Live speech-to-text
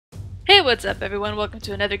Hey, what's up everyone? Welcome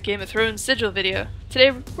to another Game of Thrones Sigil video.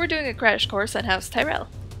 Today we're doing a crash course on House Tyrell.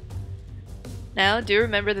 Now, do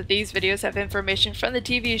remember that these videos have information from the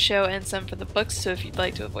TV show and some from the books, so if you'd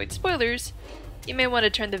like to avoid spoilers, you may want to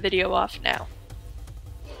turn the video off now.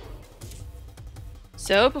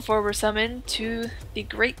 So, before we're summoned to the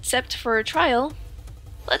Great Sept for a trial,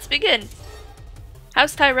 let's begin!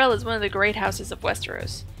 House Tyrell is one of the great houses of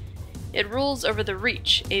Westeros. It rules over the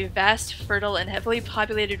Reach, a vast, fertile, and heavily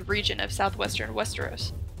populated region of southwestern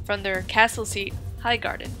Westeros, from their castle seat,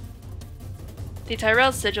 Highgarden. The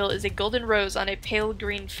Tyrell sigil is a golden rose on a pale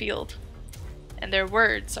green field, and their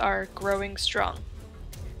words are growing strong.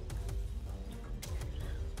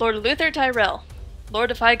 Lord Luther Tyrell,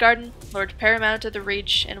 Lord of Highgarden, Lord Paramount of the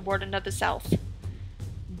Reach, and Warden of the South,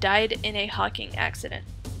 died in a hawking accident.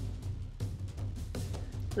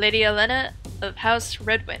 Lady Olenna of House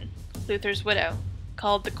Redwyn, Luther's widow,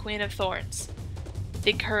 called the Queen of Thorns,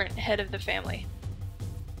 the current head of the family.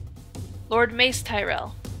 Lord Mace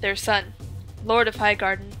Tyrell, their son, Lord of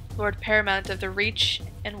Highgarden, Lord Paramount of the Reach,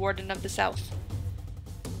 and Warden of the South,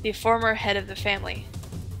 the former head of the family,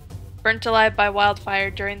 burnt alive by wildfire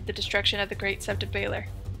during the destruction of the Great Sept of Baelor.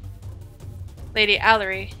 Lady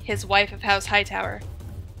Allery, his wife of House Hightower.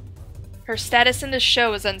 Her status in the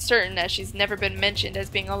show is uncertain as she's never been mentioned as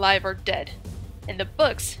being alive or dead. In the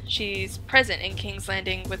books, she's present in King's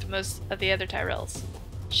Landing with most of the other Tyrells.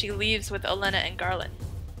 She leaves with Olenna and Garland.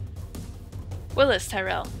 Willis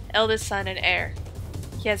Tyrell, eldest son and heir.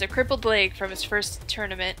 He has a crippled leg from his first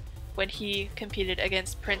tournament when he competed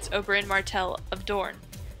against Prince Oberyn Martell of Dorne,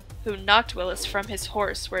 who knocked Willis from his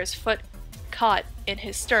horse where his foot caught in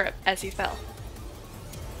his stirrup as he fell.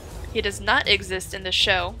 He does not exist in the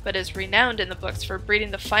show, but is renowned in the books for breeding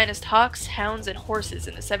the finest hawks, hounds, and horses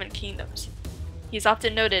in the Seven Kingdoms. He is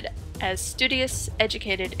often noted as studious,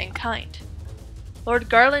 educated, and kind. Lord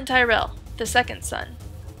Garland Tyrell, the second son,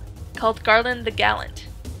 called Garland the Gallant,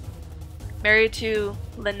 married to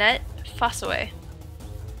Lynette Fossaway,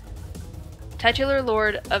 titular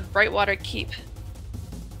Lord of Brightwater Keep.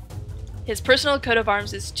 His personal coat of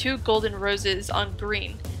arms is 2 golden roses on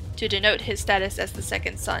green to denote his status as the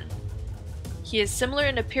second son. He is similar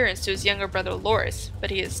in appearance to his younger brother Loras,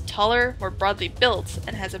 but he is taller, more broadly built,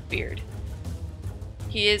 and has a beard.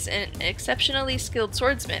 He is an exceptionally skilled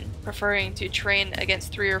swordsman, preferring to train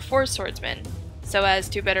against 3 or 4 swordsmen, so as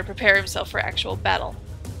to better prepare himself for actual battle,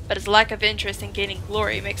 but his lack of interest in gaining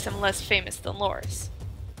glory makes him less famous than Loras.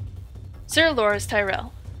 Sir Loras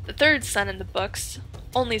Tyrell, the third son in the books,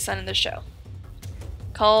 only son in the show,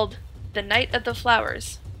 called the Knight of the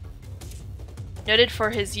Flowers, noted for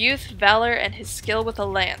his youth, valor, and his skill with a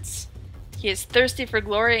lance. He is thirsty for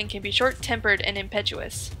glory and can be short-tempered and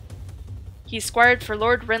impetuous. He squired for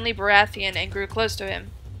Lord Renly Baratheon and grew close to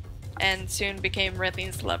him, and soon became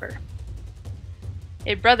Renly's lover.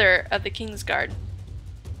 A brother of the Kingsguard.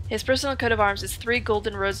 His personal coat of arms is 3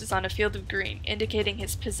 golden roses on a field of green, indicating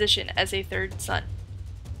his position as a third son.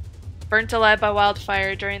 Burnt alive by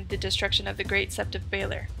wildfire during the destruction of the Great Sept of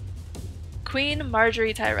Baelor. Queen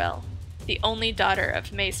Margaery Tyrell, the only daughter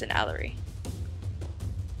of Mace and Allery.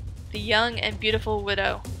 The young and beautiful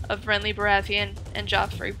widow of Renly Baratheon and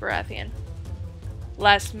Joffrey Baratheon,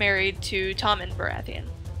 last married to Tommen Baratheon.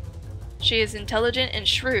 She is intelligent and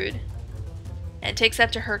shrewd, and takes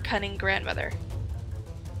after her cunning grandmother.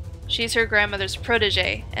 She's her grandmother's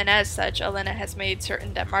protege, and as such, Olenna has made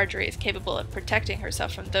certain that Margaery is capable of protecting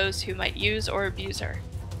herself from those who might use or abuse her.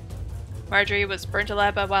 Margaery was burnt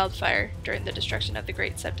alive by wildfire during the destruction of the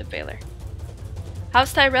Great Sept of Baelor.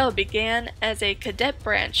 House Tyrell began as a cadet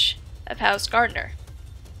branch of House Gardener,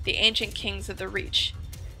 the ancient kings of the Reach.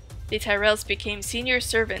 The Tyrells became senior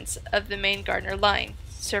servants of the main Gardener line,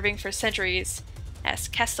 serving for centuries as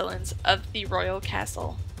castellans of the royal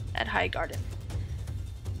castle at Highgarden.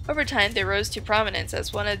 Over time, they rose to prominence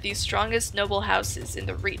as one of the strongest noble houses in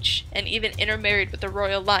the Reach, and even intermarried with the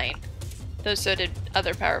royal line, though so did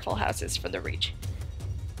other powerful houses from the Reach.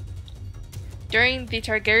 During the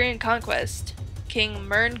Targaryen conquest, King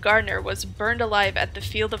Mern Gardener was burned alive at the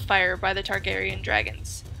Field of Fire by the Targaryen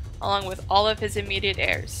dragons, along with all of his immediate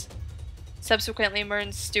heirs. Subsequently,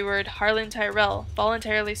 Mern's steward Harlan Tyrell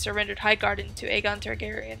voluntarily surrendered Highgarden to Aegon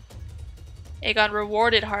Targaryen. Aegon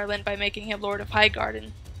rewarded Harlan by making him Lord of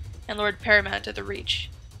Highgarden and Lord Paramount of the Reach,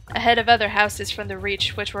 ahead of other houses from the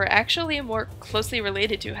Reach which were actually more closely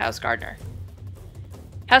related to House Gardener.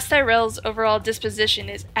 House Tyrell's overall disposition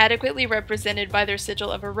is adequately represented by their sigil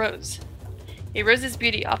of a rose. A rose's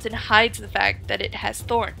beauty often hides the fact that it has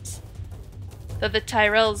thorns. Though the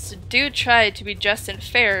Tyrells do try to be just and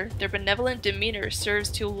fair, their benevolent demeanor serves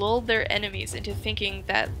to lull their enemies into thinking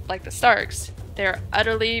that, like the Starks, They are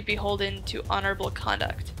utterly beholden to honorable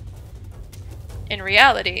conduct. In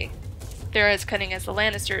reality, they're as cunning as the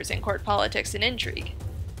Lannisters in court politics and intrigue,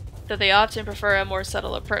 though they often prefer a more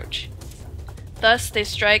subtle approach. Thus, they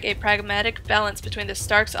strike a pragmatic balance between the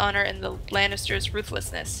Stark's honor and the Lannisters'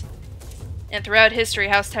 ruthlessness. And throughout history,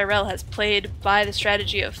 House Tyrell has played by the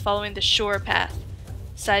strategy of following the sure path,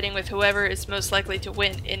 siding with whoever is most likely to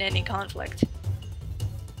win in any conflict.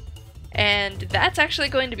 And that's actually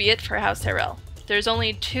going to be it for House Tyrell. There's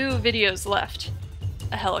only 2 videos left.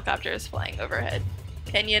 A helicopter is flying overhead.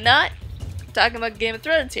 Can you not? I'm talking about Game of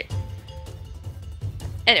Thrones here.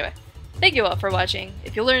 Anyway, thank you all for watching.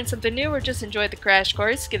 If you learned something new or just enjoyed the crash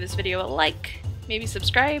course, give this video a like, maybe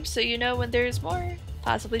subscribe so you know when there's more,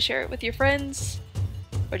 possibly share it with your friends,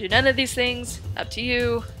 or do none of these things, up to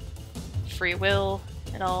you, free will,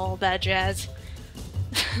 and all that jazz.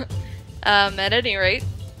 At any rate,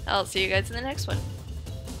 I'll see you guys in the next one.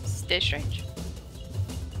 Stay strange.